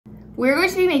We're going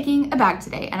to be making a bag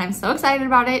today and I'm so excited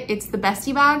about it. It's the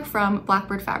Bestie Bag from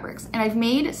Blackbird Fabrics and I've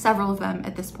made several of them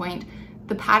at this point.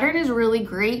 The pattern is really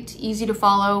great, easy to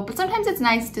follow, but sometimes it's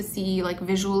nice to see like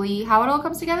visually how it all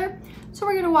comes together. So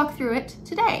we're gonna walk through it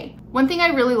today. One thing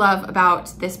I really love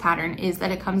about this pattern is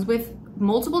that it comes with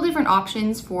multiple different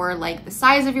options for like the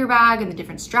size of your bag and the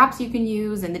different straps you can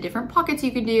use and the different pockets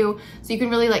you can do. So you can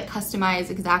really like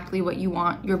customize exactly what you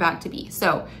want your bag to be.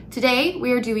 So today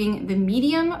we are doing the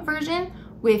medium version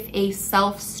with a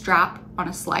self strap on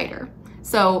a slider.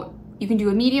 So you can do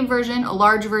a medium version, a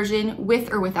large version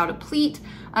with or without a pleat.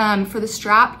 For the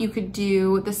strap, you could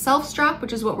do the self strap,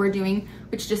 which is what we're doing,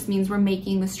 which just means we're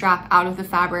making the strap out of the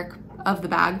fabric of the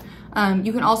bag.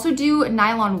 You can also do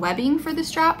nylon webbing for the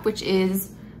strap, which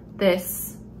is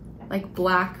this like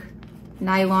black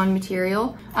nylon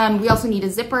material. We also need a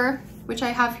zipper, which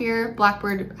I have here.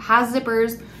 Blackbird has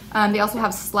zippers. They also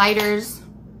have sliders,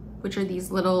 which are these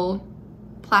little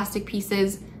plastic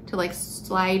pieces to like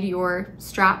slide your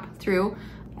strap through.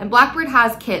 And Blackbird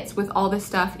has kits with all this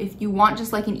stuff. If you want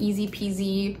just like an easy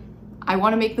peasy, I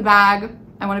want to make the bag,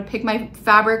 I want to pick my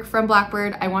fabric from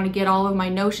Blackbird, I want to get all of my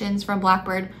notions from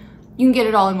Blackbird, you can get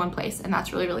it all in one place, and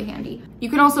that's really, really handy. You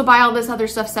can also buy all this other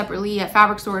stuff separately at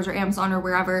fabric stores or Amazon or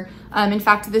wherever. In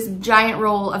fact, this giant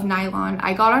roll of nylon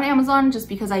I got on Amazon just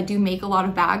because I do make a lot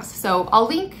of bags. So I'll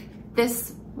link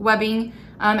this webbing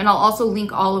and I'll also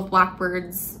link all of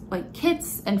Blackbird's like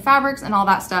kits and fabrics and all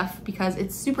that stuff because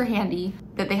it's super handy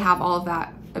that they have all of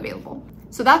that available.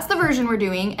 So that's the version we're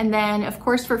doing. And then of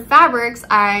course for fabrics,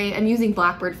 I am using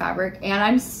Blackbird fabric and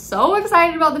I'm so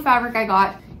excited about the fabric I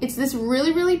got. It's this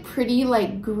really, really pretty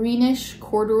like greenish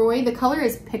corduroy. The color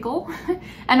is pickle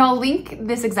and I'll link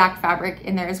this exact fabric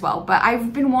in there as well. But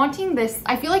I've been wanting this.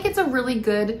 I feel like it's a really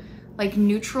good like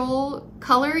neutral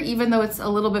color, even though it's a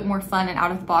little bit more fun and out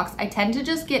of the box. I tend to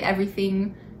just get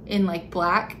everything in like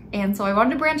black. And so I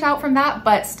wanted to branch out from that,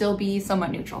 but still be somewhat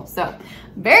neutral. So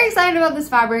very excited about this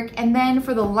fabric. And then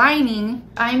for the lining,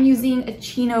 I'm using a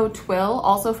chino twill,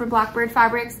 also from Blackbird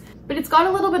Fabrics, but it's got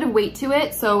a little bit of weight to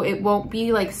it. So it won't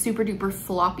be like super duper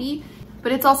floppy,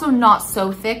 but it's also not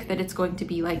so thick that it's going to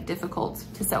be like difficult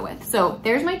to sew with. So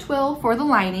there's my twill for the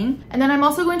lining. And then I'm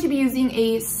also going to be using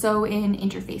a sew-in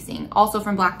interfacing, also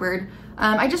from Blackbird.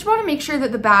 I just want to make sure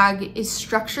that the bag is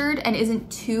structured and isn't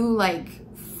too like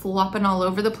flopping all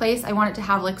over the place. I want it to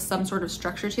have like some sort of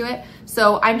structure to it.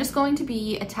 So I'm just going to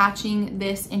be attaching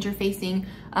this interfacing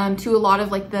to a lot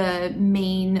of like the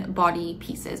main body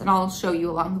pieces and I'll show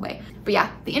you along the way. But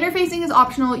yeah, the interfacing is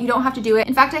optional. You don't have to do it.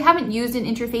 In fact, I haven't used an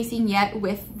interfacing yet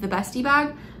with the Bestie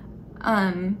Bag.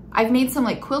 I've made some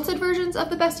like quilted versions of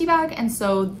the Bestie Bag and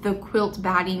so the quilt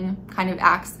batting kind of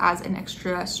acts as an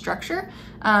extra structure.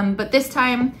 But this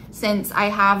time, since I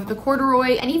have the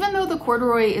corduroy, and even though the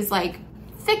corduroy is like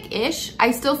thick-ish, I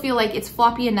still feel like it's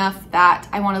floppy enough that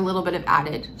I want a little bit of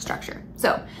added structure.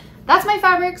 So that's my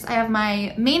fabrics. I have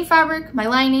my main fabric, my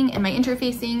lining, and my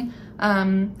interfacing.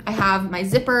 I have my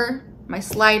zipper, my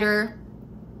slider,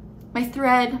 my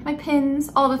thread, my pins,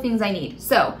 all the things I need.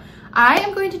 So I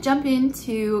am going to jump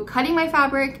into cutting my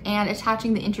fabric and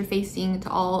attaching the interfacing to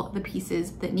all the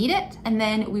pieces that need it. And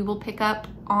then we will pick up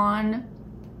on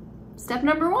step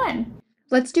number 1.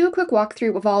 Let's do a quick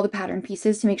walkthrough of all the pattern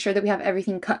pieces to make sure that we have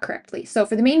everything cut correctly. So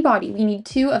for the main body, we need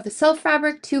 2 of the self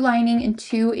fabric, 2 lining, and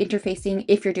 2 interfacing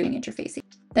if you're doing interfacing.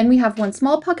 Then we have 1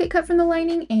 small pocket cut from the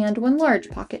lining and 1 large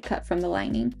pocket cut from the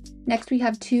lining. Next we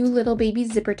have 2 little baby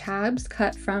zipper tabs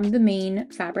cut from the main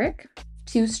fabric,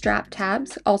 2 strap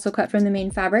tabs also cut from the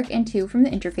main fabric and 2 from the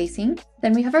interfacing.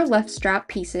 Then we have our left strap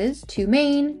pieces, 2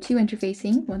 main, 2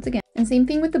 interfacing once again. And same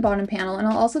thing with the bottom panel. And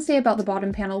I'll also say about the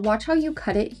bottom panel, watch how you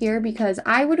cut it here because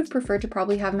I would have preferred to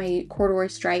probably have my corduroy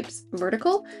stripes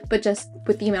vertical, but just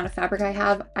with the amount of fabric I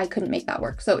have, I couldn't make that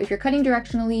work. So if you're cutting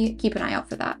directionally, keep an eye out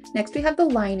for that. Next, we have the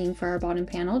lining for our bottom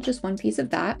panel, just 1 piece of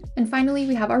that. And finally,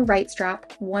 we have our right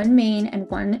strap, 1 main and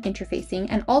 1 interfacing.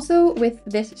 And also with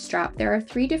this strap, there are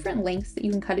 3 different lengths that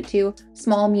you can cut it to,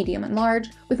 small, medium, and large.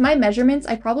 With my measurements,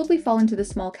 I probably fall into the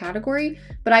small category,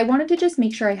 but I wanted to just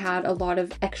make sure I had a lot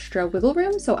of extra wiggle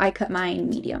room, so I cut mine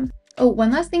medium. Oh,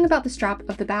 one last thing about the strap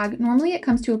of the bag. Normally it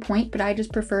comes to a point, but I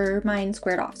just prefer mine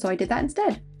squared off, so I did that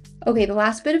instead. Okay, the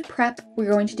last bit of prep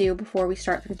we're going to do before we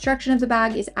start the construction of the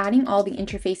bag is adding all the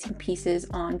interfacing pieces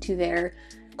onto their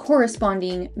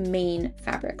corresponding main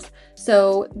fabrics.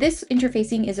 So this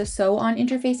interfacing is a sew-on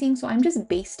interfacing, so I'm just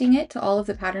basting it to all of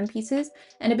the pattern pieces.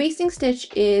 And a basting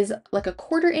stitch is like a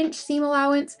 1/4 inch seam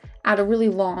allowance at a really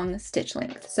long stitch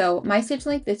length. So my stitch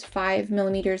length is 5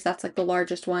 millimeters. That's like the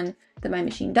largest one that my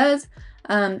machine does.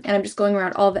 And I'm just going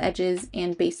around all the edges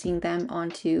and basting them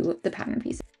onto the pattern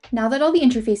piece. Now that all the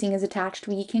interfacing is attached,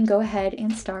 we can go ahead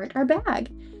and start our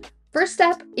bag. First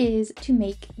step is to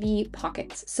make the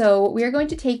pockets. So we are going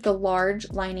to take the large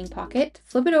lining pocket,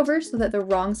 flip it over so that the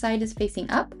wrong side is facing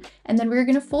up, and then we're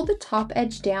going to fold the top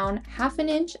edge down 1/2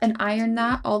 inch and iron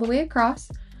that all the way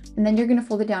across, and then you're going to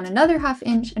fold it down another 1/2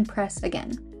 inch and press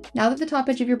again. Now that the top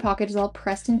edge of your pocket is all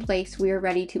pressed in place, we are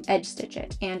ready to edge stitch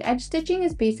it. And edge stitching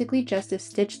is basically just a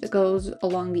stitch that goes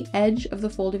along the edge of the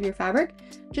fold of your fabric.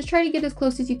 Just try to get as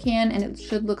close as you can, and it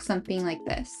should look something like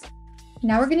this.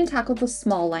 Now we're going to tackle the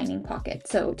small lining pocket.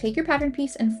 So take your pattern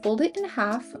piece and fold it in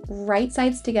half, right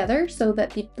sides together, so that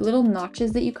the little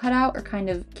notches that you cut out are kind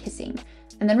of kissing.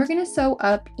 And then we're going to sew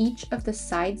up each of the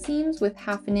side seams with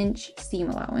 1/2 inch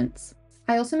seam allowance.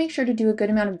 I also make sure to do a good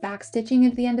amount of back stitching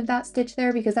at the end of that stitch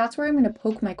there, because that's where I'm going to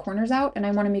poke my corners out, and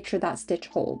I want to make sure that stitch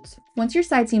holds. Once your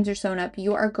side seams are sewn up,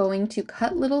 you are going to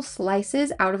cut little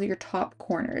slices out of your top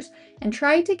corners and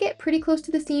try to get pretty close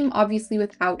to the seam, obviously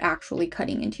without actually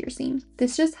cutting into your seam.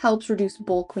 This just helps reduce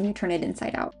bulk when you turn it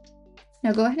inside out.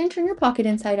 Now go ahead and turn your pocket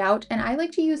inside out, and I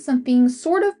like to use something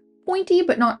sort of pointy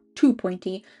but not too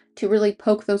pointy to really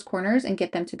poke those corners and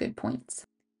get them to good points.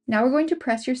 Now we're going to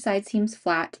press your side seams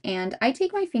flat, and I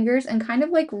take my fingers and kind of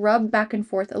like rub back and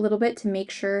forth a little bit to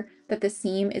make sure that the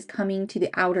seam is coming to the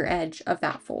outer edge of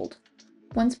that fold.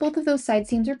 Once both of those side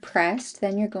seams are pressed,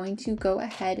 then you're going to go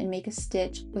ahead and make a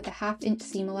stitch with a 1/2 inch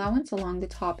seam allowance along the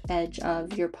top edge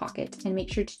of your pocket, and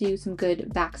make sure to do some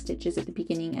good back stitches at the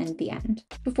beginning and the end.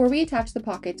 Before we attach the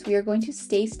pockets, we are going to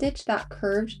stay stitch that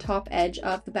curved top edge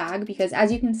of the bag, because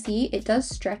as you can see, it does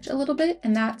stretch a little bit,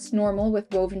 and that's normal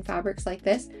with woven fabrics like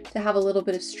this to have a little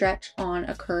bit of stretch on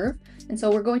a curve. And so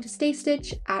we're going to stay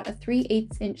stitch at a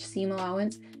 3/8 inch seam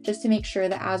allowance, just to make sure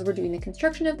that as we're doing the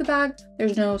construction of the bag,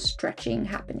 there's no stretching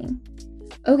happening.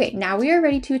 Okay, now we are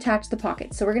ready to attach the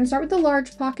pocket. So we're going to start with the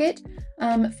large pocket.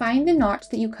 Find the notch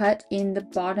that you cut in the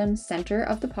bottom center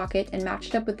of the pocket and match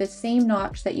it up with the same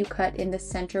notch that you cut in the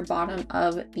center bottom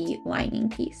of the lining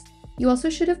piece. You also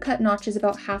should have cut notches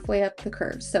about halfway up the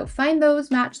curve. So find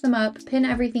those, match them up, pin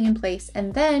everything in place,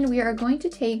 and then we are going to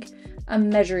take a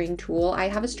measuring tool. I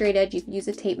have a straight edge, you can use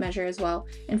a tape measure as well,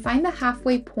 and find the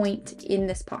halfway point in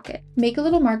this pocket. Make a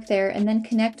little mark there, and then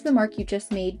connect the mark you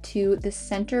just made to the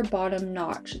center bottom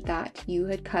notch that you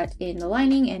had cut in the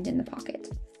lining and in the pocket.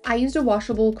 I used a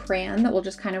washable crayon that will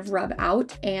just kind of rub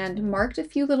out, and marked a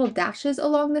few little dashes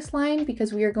along this line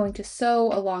because we are going to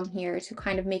sew along here to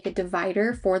kind of make a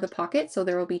divider for the pocket, so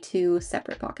there will be 2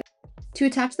 separate pockets. To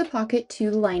attach the pocket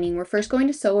to the lining, we're first going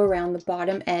to sew around the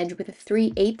bottom edge with a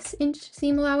 3/8 inch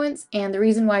seam allowance, and the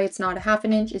reason why it's not a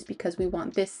 1/2 inch is because we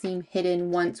want this seam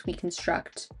hidden once we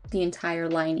construct the entire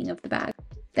lining of the bag.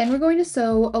 Then we're going to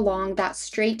sew along that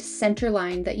straight center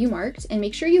line that you marked, and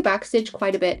make sure you backstitch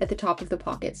quite a bit at the top of the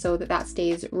pocket so that that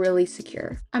stays really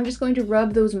secure. I'm just going to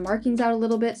rub those markings out a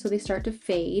little bit so they start to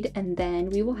fade, and then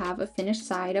we will have a finished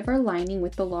side of our lining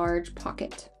with the large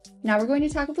pocket. Now we're going to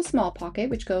tackle the small pocket,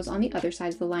 which goes on the other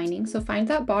side of the lining. So find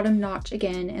that bottom notch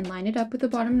again and line it up with the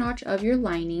bottom notch of your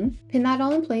lining. Pin that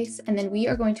all in place, and then we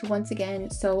are going to once again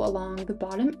sew along the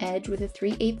bottom edge with a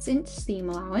 3/8 inch seam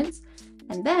allowance.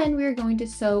 And then we are going to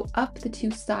sew up the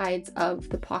 2 sides of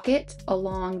the pocket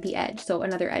along the edge, so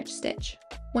another edge stitch.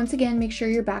 Once again, make sure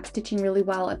you're back stitching really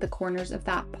well at the corners of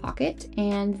that pocket,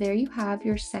 and there you have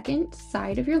your second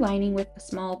side of your lining with a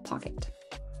small pocket.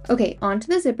 Okay, on to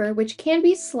the zipper, which can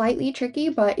be slightly tricky,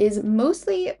 but is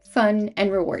mostly fun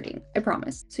and rewarding, I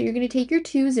promise. So you're going to take your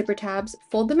 2 zipper tabs,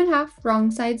 fold them in half,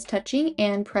 wrong sides touching,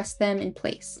 and press them in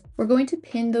place. We're going to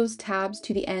pin those tabs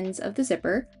to the ends of the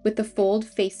zipper with the fold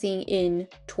facing in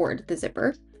toward the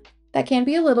zipper. That can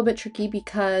be a little bit tricky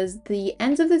because the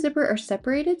ends of the zipper are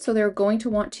separated, so they're going to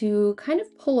want to kind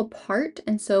of pull apart.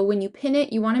 And so when you pin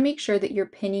it, you want to make sure that you're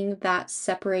pinning that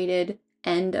separated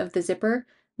end of the zipper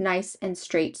nice and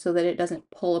straight so that it doesn't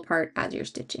pull apart as you're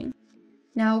stitching.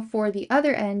 Now for the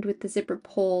other end with the zipper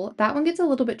pull, that one gets a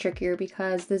little bit trickier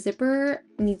because the zipper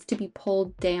needs to be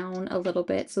pulled down a little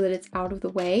bit so that it's out of the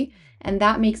way, and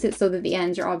that makes it so that the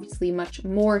ends are obviously much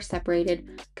more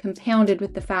separated, compounded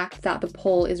with the fact that the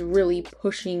pull is really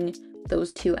pushing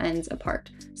those 2 ends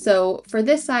apart. So for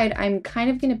this side, I'm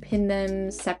kind of going to pin them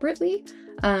separately,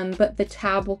 but the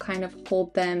tab will kind of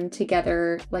hold them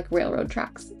together like railroad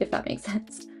tracks, if that makes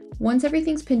sense. Once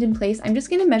everything's pinned in place, I'm just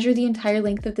going to measure the entire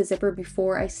length of the zipper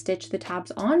before I stitch the tabs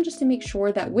on, just to make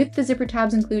sure that with the zipper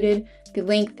tabs included, the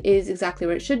length is exactly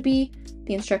what it should be.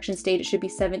 The instructions state it should be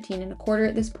 17¼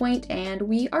 at this point, and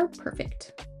we are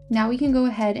perfect. Now we can go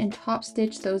ahead and top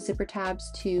stitch those zipper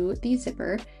tabs to the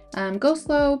zipper, Go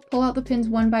slow, pull out the pins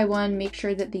one by one, make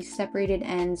sure that the separated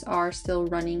ends are still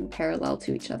running parallel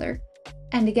to each other.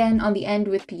 And again, on the end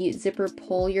with the zipper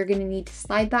pull, you're going to need to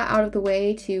slide that out of the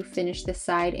way to finish this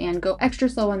side and go extra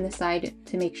slow on this side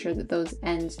to make sure that those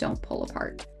ends don't pull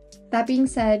apart. That being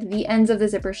said, the ends of the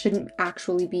zipper shouldn't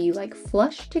actually be like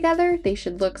flush together. They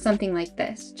should look something like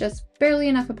this, just barely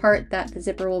enough apart that the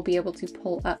zipper will be able to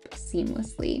pull up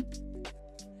seamlessly.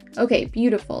 Okay,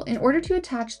 beautiful. In order to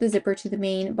attach the zipper to the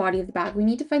main body of the bag, we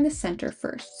need to find the center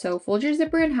first. So fold your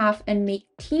zipper in half and make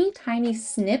teeny tiny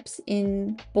snips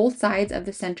in both sides of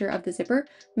the center of the zipper.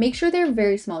 Make sure they're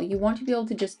very small. You want to be able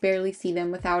to just barely see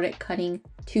them without it cutting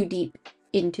too deep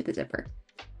into the zipper.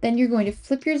 Then you're going to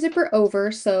flip your zipper over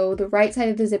so the right side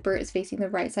of the zipper is facing the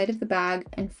right side of the bag,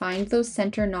 and find those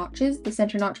center notches, the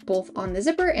center notch both on the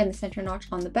zipper and the center notch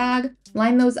on the bag.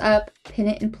 Line those up, pin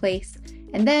it in place,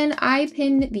 and then I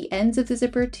pin the ends of the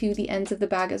zipper to the ends of the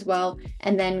bag as well,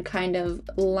 and then kind of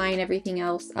line everything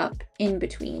else up in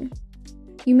between.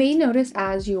 You may notice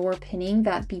as you're pinning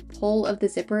that the pull of the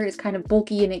zipper is kind of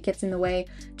bulky and it gets in the way.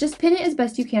 Just pin it as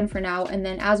best you can for now, and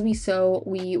then as we sew,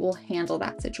 we will handle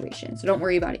that situation, so don't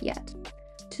worry about it yet.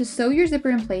 To sew your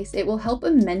zipper in place, it will help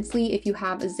immensely if you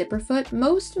have a zipper foot.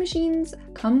 Most machines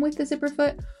come with a zipper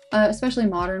foot, especially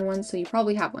modern ones, so you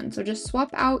probably have one. So just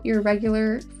swap out your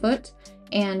regular foot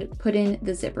and put in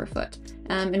the zipper foot.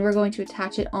 And we're going to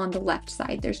attach it on the left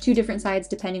side. There's two different sides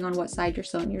depending on what side you're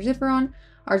sewing your zipper on.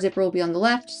 Our zipper will be on the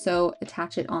left, so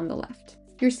attach it on the left.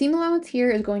 Your seam allowance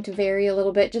here is going to vary a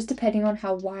little bit just depending on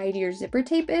how wide your zipper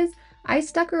tape is. I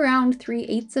stuck around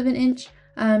 3/8 of an inch.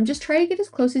 Just try to get as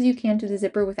close as you can to the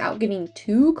zipper without getting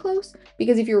too close,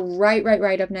 because if you're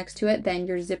right up next to it, then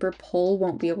your zipper pull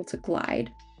won't be able to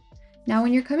glide. Now,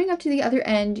 when you're coming up to the other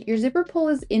end, your zipper pull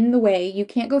is in the way. You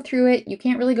can't go through it. You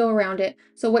can't really go around it.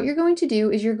 So what you're going to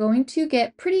do is you're going to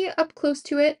get pretty up close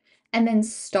to it and then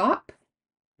stop,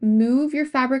 move your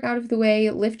fabric out of the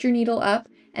way, lift your needle up,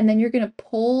 and then you're going to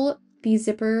pull the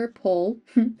zipper pull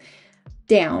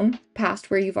down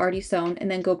past where you've already sewn, and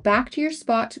then go back to your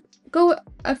spot, go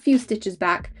a few stitches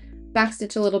back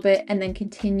stitch a little bit, and then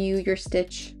continue your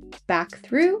stitch back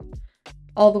through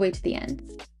all the way to the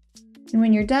end. And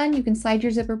when you're done, you can slide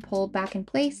your zipper pull back in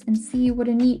place and see what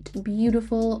a neat,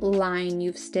 beautiful line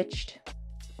you've stitched.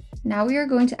 Now we are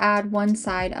going to add one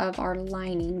side of our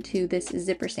lining to this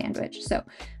zipper sandwich. So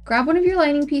grab one of your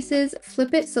lining pieces,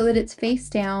 flip it so that it's face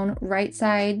down, right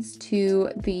sides to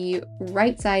the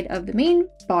right side of the main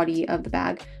body of the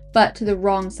bag, but to the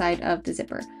wrong side of the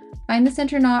zipper. Find the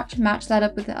center notch, match that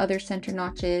up with the other center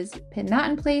notches, pin that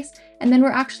in place, and then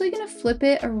we're actually going to flip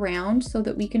it around so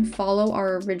that we can follow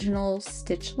our original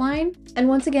stitch line. And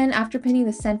once again, after pinning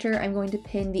the center, I'm going to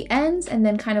pin the ends and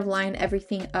then kind of line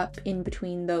everything up in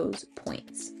between those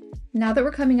points. Now that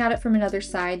we're coming at it from another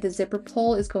side, the zipper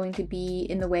pull is going to be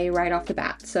in the way right off the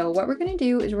bat. So what we're going to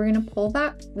do is we're going to pull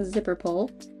the zipper pull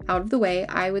out of the way.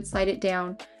 I would slide it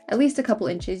down at least a couple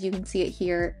inches. You can see it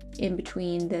here in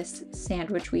between this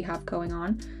sandwich we have going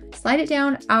on. Slide it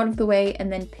down out of the way and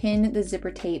then pin the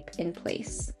zipper tape in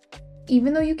place.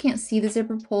 Even though you can't see the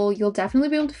zipper pull, you'll definitely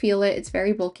be able to feel it. It's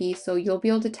very bulky, so you'll be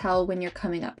able to tell when you're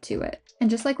coming up to it. And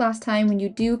just like last time, when you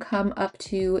do come up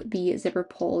to the zipper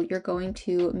pull, you're going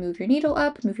to move your needle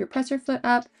up, move your presser foot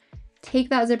up, take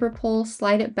that zipper pull,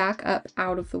 slide it back up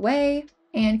out of the way,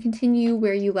 and continue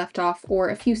where you left off, or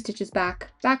a few stitches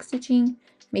back stitching,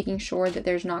 making sure that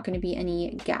there's not going to be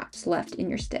any gaps left in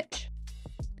your stitch.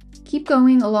 Keep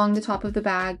going along the top of the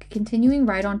bag, continuing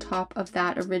right on top of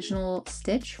that original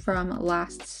stitch from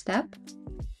last step.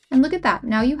 And look at that,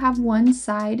 now you have one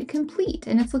side complete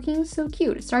and it's looking so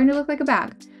cute. It's starting to look like a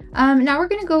bag. Now we're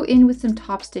going to go in with some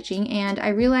top stitching, and I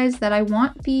realized that I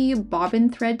want the bobbin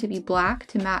thread to be black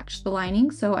to match the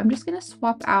lining, so I'm just going to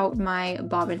swap out my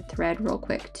bobbin thread real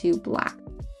quick to black.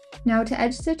 Now to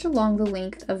edge stitch along the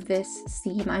length of this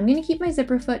seam, I'm going to keep my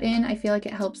zipper foot in. I feel like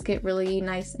it helps get really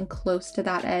nice and close to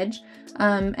that edge.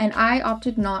 And I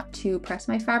opted not to press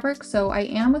my fabric, so I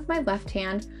am with my left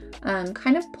hand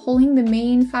kind of pulling the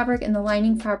main fabric and the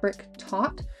lining fabric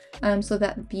taut so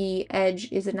that the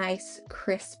edge is a nice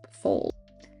crisp fold.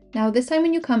 Now this time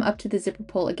when you come up to the zipper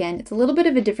pull again, it's a little bit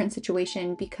of a different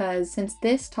situation because since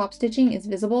this top stitching is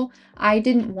visible, I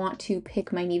didn't want to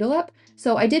pick my needle up.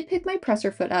 So I did pick my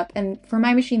presser foot up, and for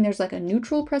my machine there's like a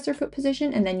neutral presser foot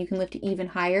position and then you can lift it even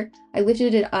higher. I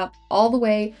lifted it up all the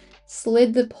way,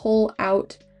 slid the pull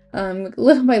out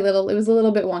little by little. It was a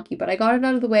little bit wonky, but I got it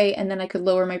out of the way, and then I could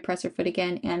lower my presser foot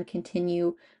again and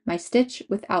continue my stitch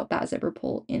without that zipper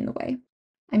pull in the way.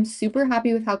 I'm super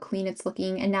happy with how clean it's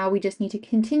looking, and now we just need to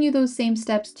continue those same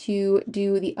steps to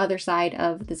do the other side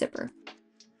of the zipper.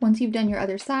 Once you've done your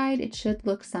other side, it should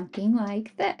look something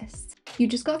like this. You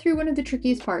just got through one of the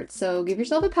trickiest parts, so give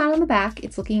yourself a pat on the back.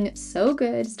 It's looking so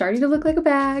good, starting to look like a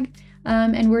bag,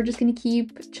 and we're just gonna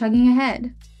keep chugging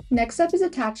ahead. Next up is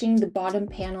attaching the bottom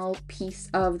panel piece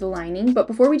of the lining, but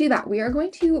before we do that, we are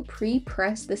going to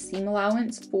pre-press the seam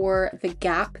allowance for the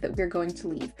gap that we're going to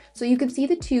leave. So you can see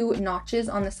the two notches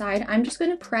on the side. I'm just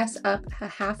going to press up a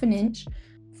 ½ inch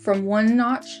from one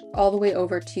notch all the way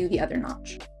over to the other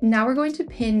notch. Now we're going to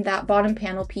pin that bottom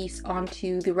panel piece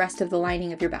onto the rest of the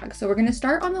lining of your bag. So we're going to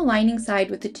start on the lining side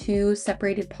with the two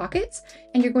separated pockets,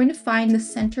 and you're going to find the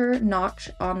center notch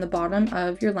on the bottom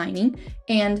of your lining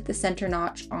and the center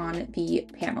notch on the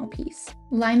panel piece.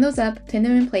 Line those up, pin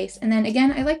them in place, and then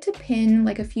again, I like to pin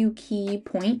like a few key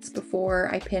points before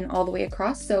I pin all the way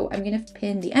across. So I'm going to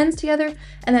pin the ends together,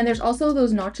 and then there's also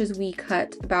those notches we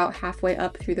cut about halfway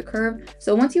up through the curve.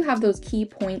 So once you have those key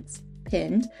points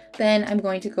pinned, then I'm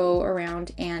going to go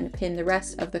around and pin the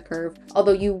rest of the curve,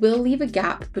 although you will leave a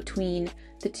gap between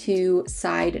the two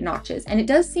side notches. And it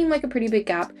does seem like a pretty big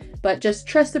gap, but just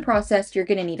trust the process, you're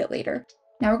going to need it later.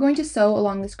 Now we're going to sew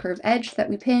along this curved edge that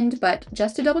we pinned, but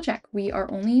just to double check, we are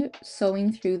only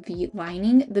sewing through the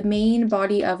lining. The main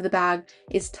body of the bag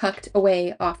is tucked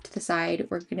away off to the side.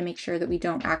 We're going to make sure that we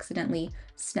don't accidentally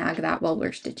snag that while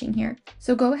we're stitching here.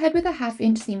 So go ahead with a ½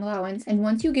 inch seam allowance, and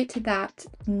once you get to that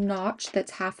notch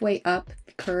that's halfway up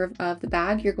the curve of the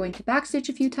bag, you're going to backstitch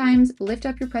a few times, lift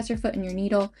up your presser foot and your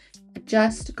needle,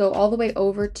 adjust, go all the way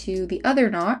over to the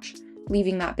other notch,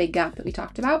 leaving that big gap that we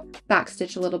talked about,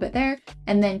 backstitch a little bit there,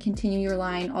 and then continue your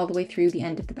line all the way through the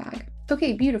end of the bag.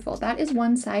 Okay, beautiful. That is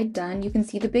one side done. You can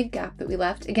see the big gap that we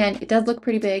left. Again, it does look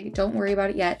pretty big. Don't worry about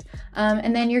it yet.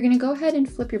 And then you're going to go ahead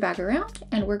and flip your bag around,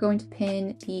 and we're going to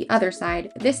pin the other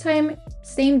side. This time,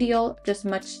 same deal, just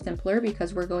much simpler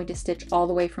because we're going to stitch all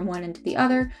the way from one end to the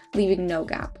other, leaving no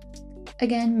gap.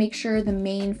 Again, make sure the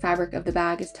main fabric of the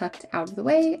bag is tucked out of the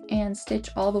way and stitch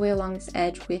all the way along this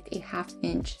edge with a ½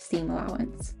 inch seam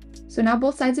allowance. So now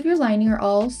both sides of your lining are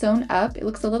all sewn up. It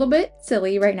looks a little bit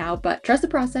silly right now, but trust the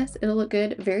process, it'll look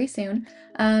good very soon.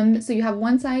 So you have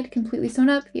one side completely sewn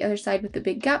up, the other side with the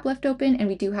big gap left open, and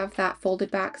we do have that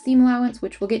folded back seam allowance,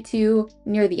 which we'll get to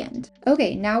near the end.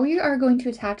 Okay, now we are going to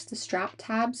attach the strap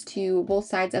tabs to both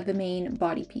sides of the main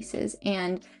body pieces,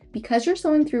 and because you're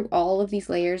sewing through all of these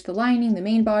layers, the lining, the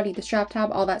main body, the strap tab,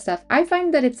 all that stuff, I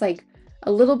find that it's like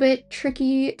a little bit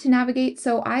tricky to navigate.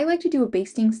 So I like to do a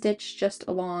basting stitch just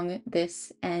along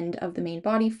this end of the main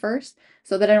body first,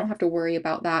 so that I don't have to worry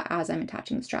about that as I'm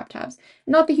attaching the strap tabs.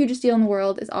 Not the hugest deal in the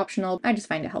world, it's optional. I just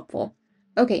find it helpful.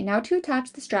 Okay, now to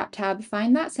attach the strap tab,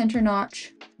 find that center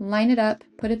notch, line it up,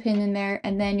 put a pin in there,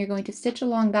 and then you're going to stitch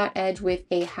along that edge with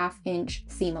a ½ inch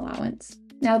seam allowance.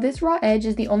 Now this raw edge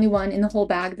is the only one in the whole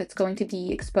bag that's going to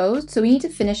be exposed, so we need to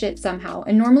finish it somehow.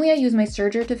 And normally I use my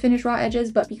serger to finish raw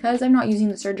edges, but because I'm not using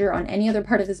the serger on any other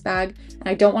part of this bag and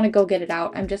I don't want to go get it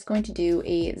out, I'm just going to do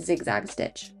a zigzag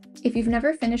stitch. If you've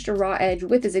never finished a raw edge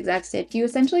with a zigzag stitch, you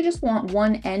essentially just want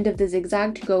one end of the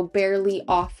zigzag to go barely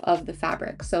off of the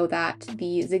fabric so that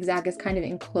the zigzag is kind of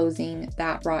enclosing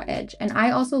that raw edge. And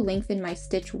I also lengthen my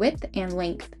stitch width and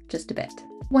length just a bit.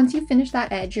 Once you finish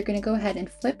that edge, you're going to go ahead and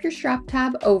flip your strap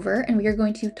tab over, and we are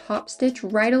going to top stitch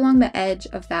right along the edge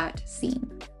of that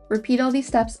seam. Repeat all these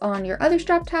steps on your other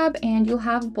strap tab and you'll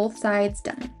have both sides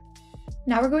done.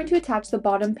 Now we're going to attach the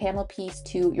bottom panel piece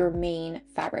to your main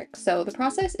fabric. So the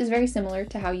process is very similar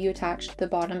to how you attached the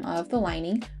bottom of the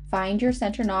lining. Find your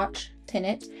center notch, pin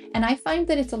it, and I find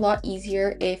that it's a lot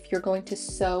easier if you're going to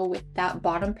sew with that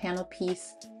bottom panel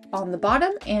piece on the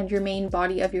bottom and your main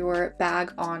body of your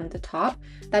bag on the top.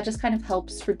 That just kind of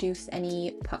helps reduce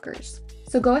any puckers.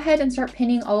 So go ahead and start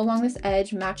pinning all along this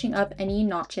edge, matching up any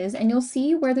notches, and you'll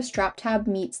see where the strap tab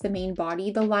meets the main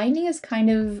body. The lining is kind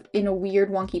of in a weird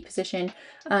wonky position.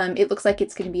 It looks like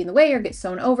it's going to be in the way or get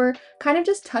sewn over. Kind of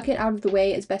just tuck it out of the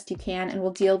way as best you can, and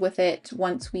we'll deal with it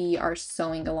once we are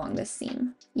sewing along this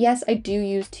seam. Yes, I do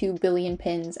use 2 billion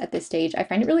pins at this stage. I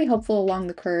find it really helpful along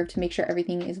the curve to make sure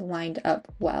everything is lined up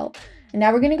well. And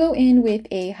now we're going to go in with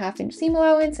a ½ inch seam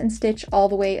allowance and stitch all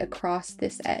the way across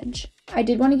this edge. I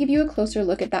did want to give you a closer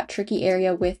look at that tricky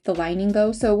area with the lining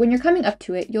though. So when you're coming up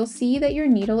to it, you'll see that your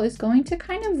needle is going to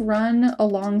kind of run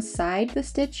alongside the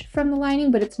stitch from the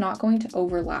lining, but it's not going to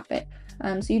overlap it.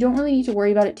 So you don't really need to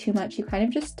worry about it too much. You kind of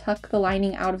just tuck the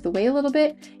lining out of the way a little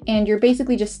bit, and you're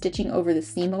basically just stitching over the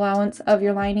seam allowance of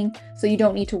your lining. So you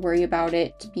don't need to worry about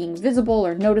it being visible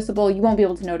or noticeable. You won't be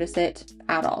able to notice it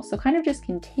at all. So kind of just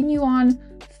continue on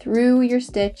through your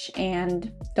stitch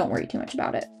and don't worry too much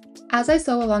about it. As I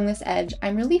sew along this edge,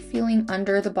 I'm really feeling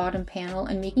under the bottom panel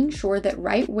and making sure that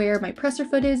right where my presser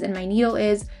foot is and my needle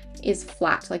is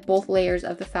flat, like both layers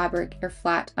of the fabric are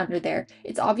flat under there.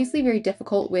 It's obviously very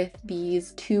difficult with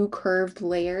these two curved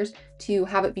layers to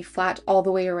have it be flat all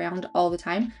the way around all the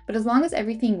time, but as long as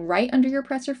everything right under your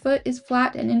presser foot is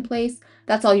flat and in place,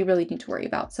 that's all you really need to worry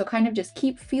about. So kind of just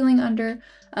keep feeling under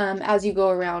as you go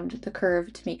around the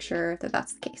curve to make sure that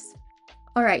that's the case.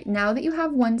 All right, now that you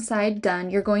have one side done,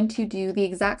 you're going to do the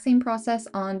exact same process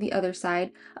on the other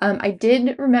side. I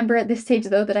did remember at this stage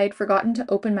though that I had forgotten to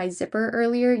open my zipper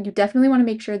earlier. You definitely want to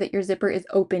make sure that your zipper is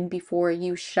open before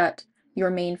you shut your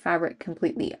main fabric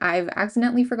completely. I've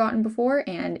accidentally forgotten before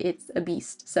and it's a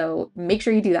beast, so make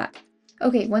sure you do that.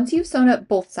 Okay, once you've sewn up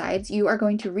both sides, you are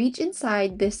going to reach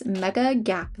inside this mega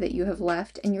gap that you have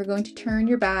left and you're going to turn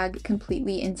your bag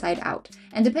completely inside out.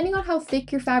 And depending on how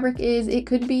thick your fabric is, it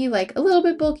could be like a little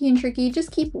bit bulky and tricky.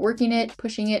 Just keep working it,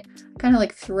 pushing it, kind of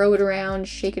like throw it around,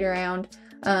 shake it around.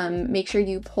 Make sure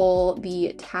you pull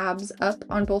the tabs up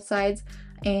on both sides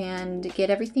and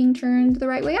get everything turned the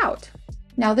right way out.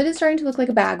 Now that it's starting to look like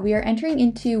a bag, we are entering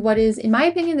into what is, in my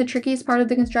opinion, the trickiest part of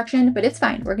the construction, but it's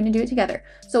fine. We're going to do it together.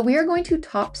 So we are going to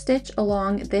top stitch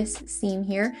along this seam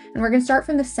here, and we're going to start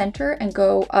from the center and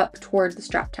go up toward the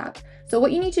strap tabs. So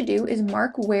what you need to do is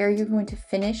mark where you're going to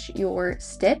finish your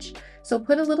stitch. So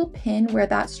put a little pin where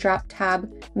that strap tab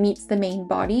meets the main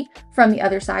body from the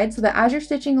other side so that as you're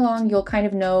stitching along, you'll kind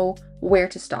of know where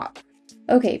to stop.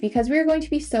 Okay, because we're going to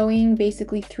be sewing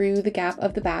basically through the gap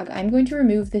of the bag, I'm going to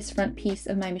remove this front piece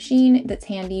of my machine that's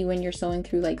handy when you're sewing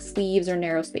through like sleeves or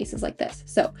narrow spaces like this.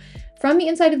 So from the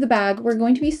inside of the bag, we're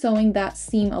going to be sewing that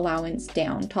seam allowance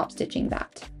down, top stitching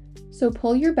that. So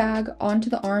pull your bag onto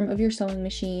the arm of your sewing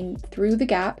machine through the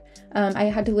gap. I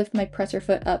had to lift my presser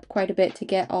foot up quite a bit to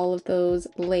get all of those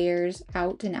layers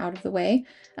out and out of the way.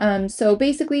 So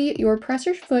basically your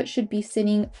presser foot should be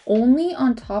sitting only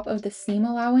on top of the seam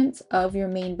allowance of your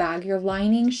main bag. Your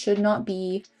lining should not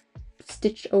be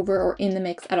stitched over or in the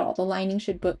mix at all. The lining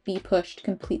should be pushed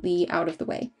completely out of the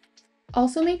way.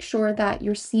 Also make sure that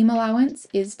your seam allowance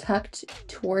is tucked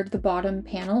toward the bottom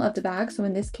panel of the bag. So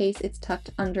in this case, it's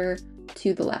tucked under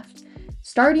to the left.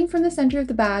 Starting from the center of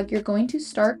the bag, you're going to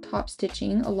start top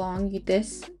stitching along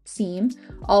this seam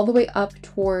all the way up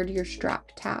toward your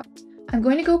strap tab. I'm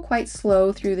going to go quite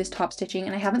slow through this top stitching,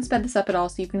 and I haven't sped this up at all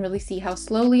so you can really see how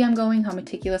slowly I'm going, how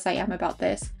meticulous I am about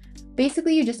this.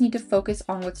 Basically, you just need to focus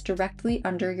on what's directly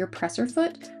under your presser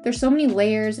foot. There's so many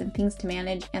layers and things to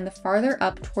manage, and the farther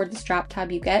up toward the strap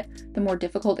tab you get, the more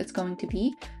difficult it's going to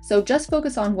be. So just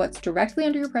focus on what's directly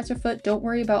under your presser foot. Don't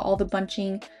worry about all the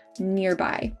bunching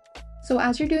nearby. So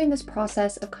as you're doing this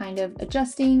process of kind of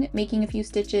adjusting, making a few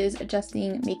stitches,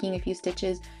 adjusting, making a few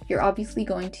stitches, you're obviously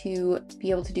going to be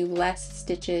able to do less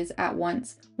stitches at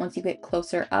once you get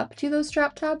closer up to those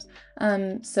strap tabs.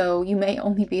 So you may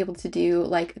only be able to do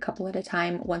like a couple at a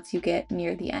time once you get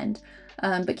near the end.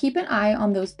 But keep an eye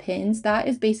on those pins. That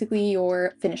is basically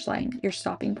your finish line, your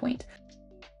stopping point.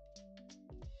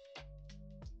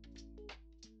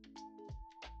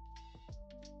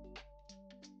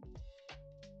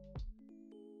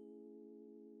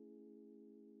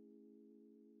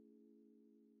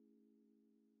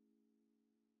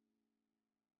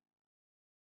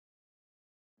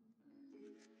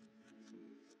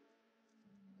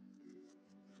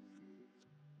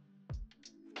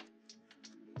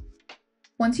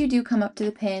 Once you do come up to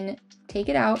the pin, take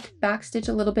it out, backstitch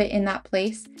a little bit in that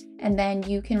place, and then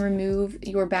you can remove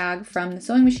your bag from the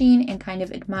sewing machine and kind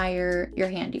of admire your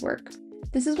handiwork.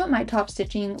 This is what my top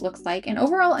stitching looks like, and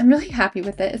overall I'm really happy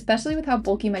with it, especially with how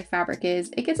bulky my fabric is.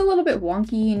 It gets a little bit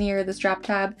wonky near the strap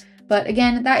tab, but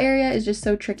again, that area is just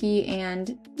so tricky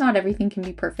and not everything can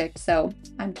be perfect, so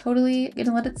I'm totally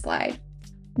gonna let it slide.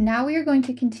 Now we are going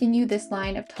to continue this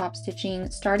line of top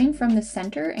stitching starting from the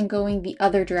center and going the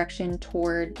other direction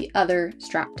toward the other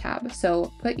strap tab.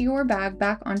 So put your bag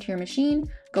back onto your machine,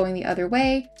 going the other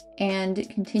way, and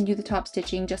continue the top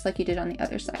stitching just like you did on the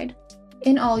other side.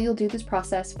 In all, you'll do this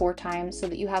process 4 times so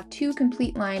that you have 2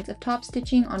 complete lines of top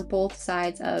stitching on both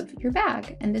sides of your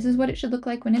bag. And this is what it should look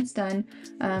like when it's done,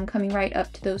 coming right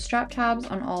up to those strap tabs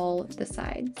on all the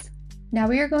sides. Now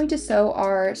we are going to sew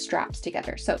our straps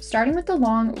together. So starting with the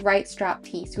long right strap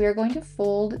piece, we are going to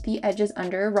fold the edges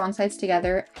under, wrong sides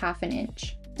together, 1/2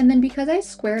 inch. And then because I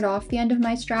squared off the end of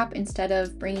my strap instead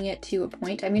of bringing it to a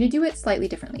point, I'm going to do it slightly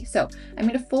differently. So I'm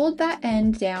going to fold that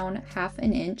end down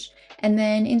 1/2 inch. And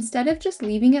then instead of just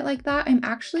leaving it like that, I'm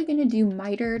actually going to do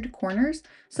mitered corners.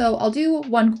 So I'll do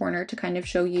one corner to kind of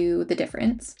show you the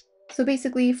difference. So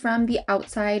basically from the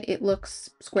outside, it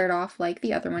looks squared off like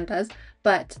the other one does,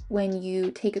 but when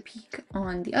you take a peek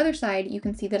on the other side, you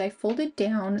can see that I folded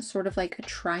down sort of like a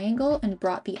triangle and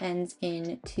brought the ends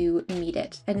in to meet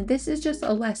it. And this is just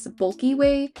a less bulky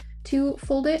way to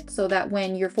fold it so that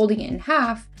when you're folding it in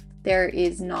half, there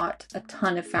is not a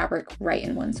ton of fabric right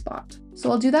in one spot.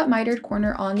 So I'll do that mitered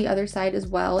corner on the other side as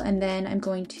well, and then I'm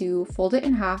going to fold it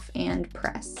in half and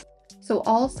press. So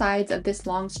all sides of this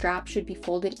long strap should be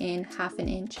folded in 1/2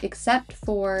 inch, except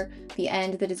for the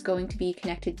end that is going to be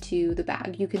connected to the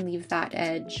bag. You can leave that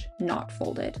edge not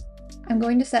folded. I'm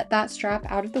going to set that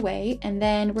strap out of the way, and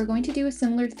then we're going to do a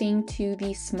similar thing to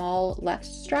the small left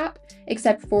strap,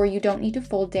 except for you don't need to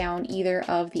fold down either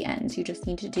of the ends. You just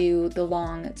need to do the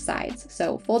long sides.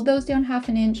 So fold those down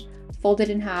 1/2 inch, fold it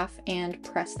in half, and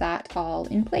press that all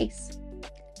in place.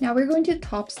 Now we're going to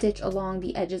top stitch along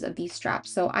the edges of these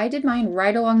straps. So I did mine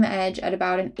right along the edge at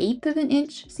about 1/8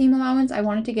 inch seam allowance. I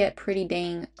wanted to get pretty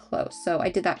dang close. So I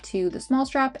did that to the small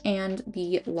strap and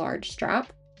the large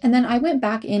strap. And then I went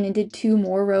back in and did 2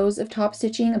 more rows of top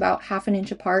stitching about 1/2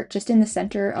 inch apart, just in the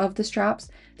center of the straps.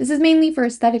 This is mainly for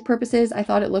aesthetic purposes. I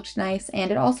thought it looked nice,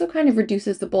 and it also kind of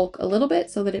reduces the bulk a little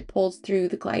bit so that it pulls through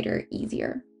the glider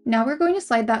easier. Now we're going to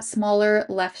slide that smaller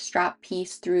left strap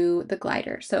piece through the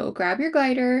glider. So grab your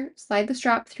glider, slide the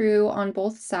strap through on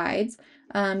both sides,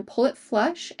 pull it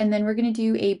flush, and then we're going to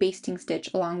do a basting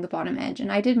stitch along the bottom edge.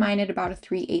 And I did mine at about a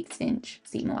 3/8 inch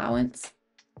seam allowance.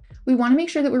 We want to make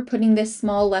sure that we're putting this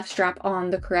small left strap on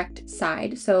the correct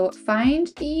side. So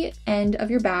find the end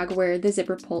of your bag where the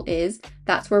zipper pull is.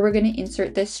 That's where we're going to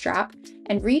insert this strap,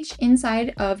 and reach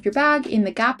inside of your bag in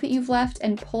the gap that you've left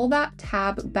and pull that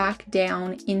tab back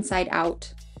down inside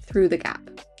out through the gap.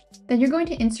 Then you're going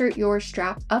to insert your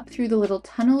strap up through the little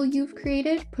tunnel you've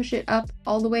created, push it up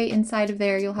all the way inside of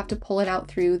there. You'll have to pull it out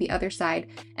through the other side.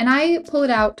 And I pull it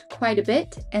out quite a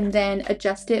bit and then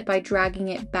adjust it by dragging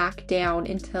it back down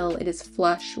until it is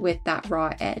flush with that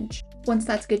raw edge. Once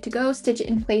that's good to go, stitch it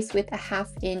in place with a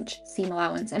 1/2 inch seam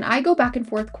allowance. And I go back and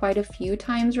forth quite a few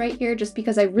times right here just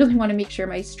because I really want to make sure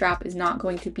my strap is not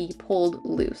going to be pulled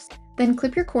loose. Then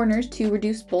clip your corners to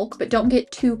reduce bulk, but don't get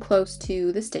too close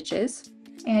to the stitches.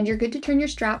 And you're good to turn your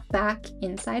strap back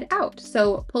inside out.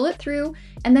 So pull it through,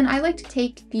 and then I like to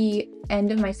take the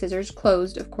end of my scissors,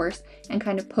 closed of course, and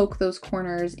kind of poke those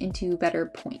corners into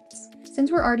better points. Since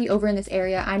we're already over in this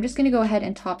area, I'm just going to go ahead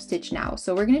and top stitch now.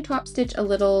 So we're going to top stitch a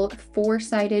little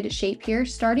 4-sided shape here,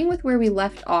 starting with where we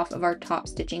left off of our top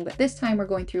stitching, but this time we're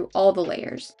going through all the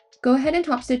layers. Go ahead and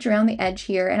top stitch around the edge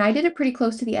here, and I did it pretty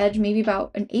close to the edge, maybe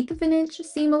about 1/8 inch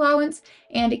seam allowance,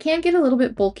 and it can get a little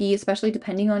bit bulky, especially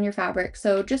depending on your fabric,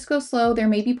 so just go slow. There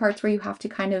may be parts where you have to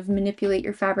kind of manipulate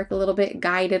your fabric a little bit,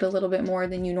 guide it a little bit more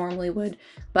than you normally would,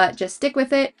 but just stick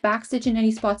with it, backstitch in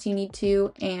any spots you need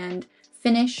to, and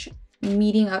finish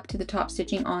meeting up to the top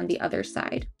stitching on the other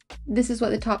side. This is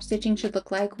what the top stitching should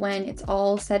look like when it's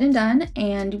all said and done,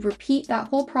 and repeat that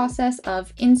whole process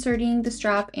of inserting the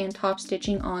strap and top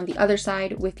stitching on the other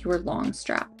side with your long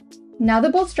strap. Now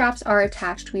that both straps are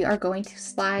attached, we are going to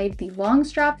slide the long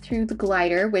strap through the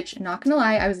glider, which, not gonna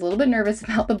lie, I was a little bit nervous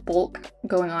about the bulk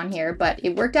going on here, but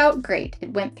it worked out great.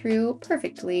 It went through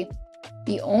perfectly.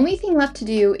 The only thing left to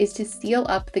do is to seal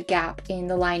up the gap in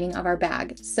the lining of our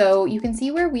bag. So you can see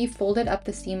where we folded up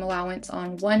the seam allowance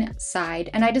on one side,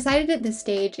 and I decided at this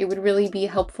stage it would really be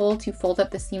helpful to fold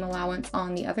up the seam allowance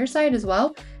on the other side as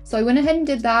well. So I went ahead and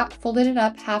did that, folded it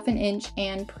up 1/2 inch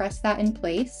and pressed that in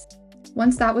place.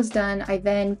 Once that was done, I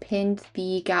then pinned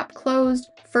the gap closed,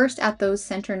 first at those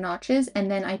center notches, and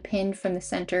then I pinned from the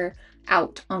center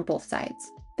out on both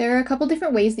sides. There are a couple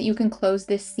different ways that you can close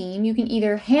this seam. You can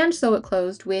either hand sew it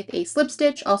closed with a slip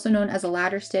stitch, also known as a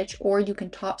ladder stitch, or you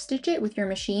can top stitch it with your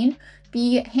machine.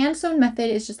 The hand sewn method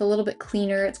is just a little bit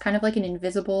cleaner. It's kind of like an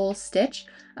invisible stitch,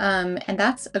 and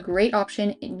that's a great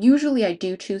option. Usually I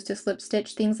do choose to slip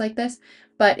stitch things like this,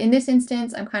 but in this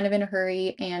instance, I'm kind of in a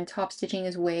hurry and top stitching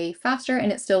is way faster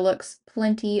and it still looks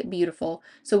plenty beautiful.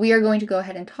 So we are going to go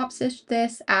ahead and top stitch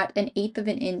this at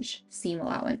 1/8 inch seam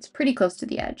allowance, pretty close to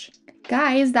the edge.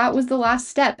 Guys, that was the last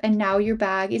step, and now your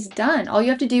bag is done. All you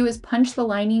have to do is punch the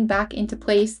lining back into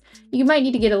place. You might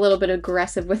need to get a little bit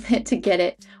aggressive with it to get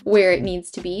it where it needs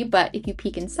to be, but if you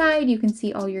peek inside, you can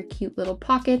see all your cute little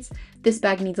pockets. This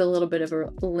bag needs a little bit of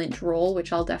a lint roll,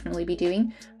 which I'll definitely be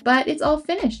doing, but it's all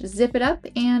finished. Zip it up,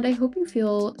 and I hope you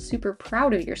feel super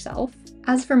proud of yourself.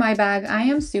 As for my bag, I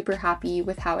am super happy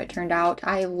with how it turned out.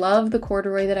 I love the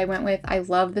corduroy that I went with. I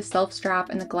love the self strap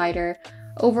and the glider.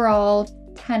 Overall,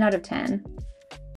 10 out of 10.